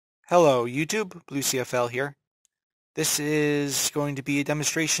Hello YouTube, BlueCFL here. This is going to be a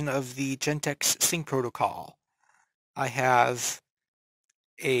demonstration of the Gentex sync protocol. I have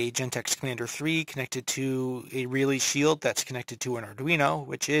a Gentex Commander 3 connected to a relay shield that's connected to an Arduino,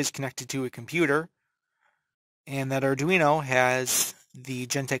 which is connected to a computer. And that Arduino has the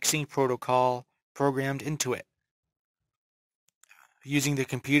Gentex sync protocol programmed into it. Using the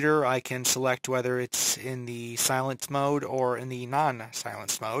computer, I can select whether it's in the silence mode or in the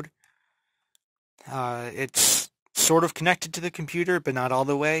non-silence mode. It's sort of connected to the computer, but not all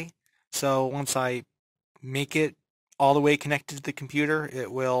the way. So once I make it all the way connected to the computer,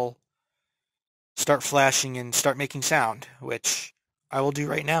 it will start flashing and start making sound, which I will do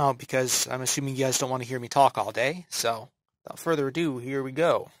right now because I'm assuming you guys don't want to hear me talk all day. So without further ado, here we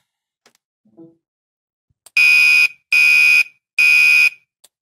go.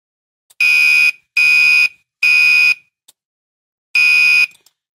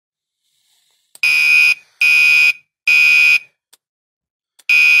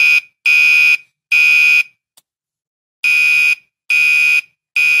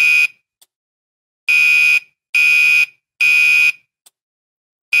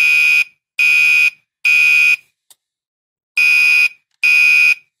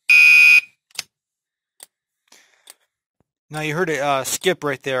 Now you heard it skip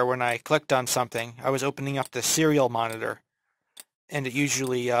right there when I clicked on something. I was opening up the serial monitor, and it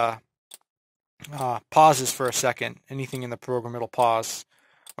usually pauses for a second. Anything in the program, it'll pause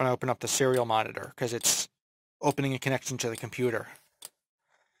when I open up the serial monitor because it's opening a connection to the computer.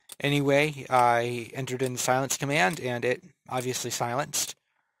 Anyway, I entered in the silence command and it obviously silenced.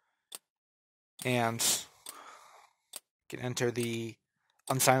 And you can enter the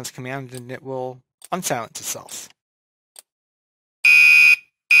unsilence command and it will unsilence itself.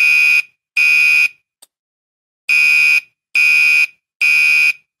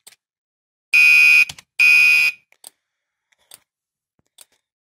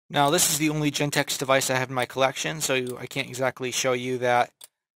 Now this is the only Gentex device I have in my collection, so I can't exactly show you that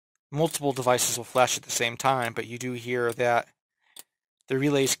multiple devices will flash at the same time, but you do hear that the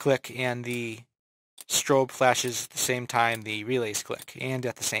relays click and the strobe flashes at the same time the relays click and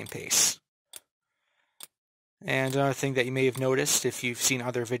at the same pace. And another thing that you may have noticed if you've seen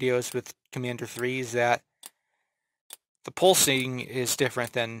other videos with Commander 3 is that the pulsing is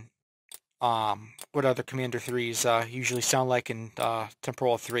different than what other Commander 3s usually sound like in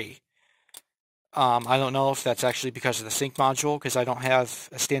Temporal 3. I don't know if that's actually because of the sync module, because I don't have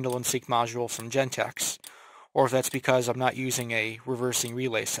a standalone sync module from Gentex, or if that's because I'm not using a reversing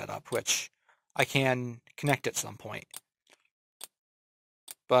relay setup, which I can connect at some point.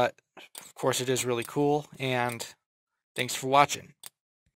 But, of course, it is really cool, and thanks for watching.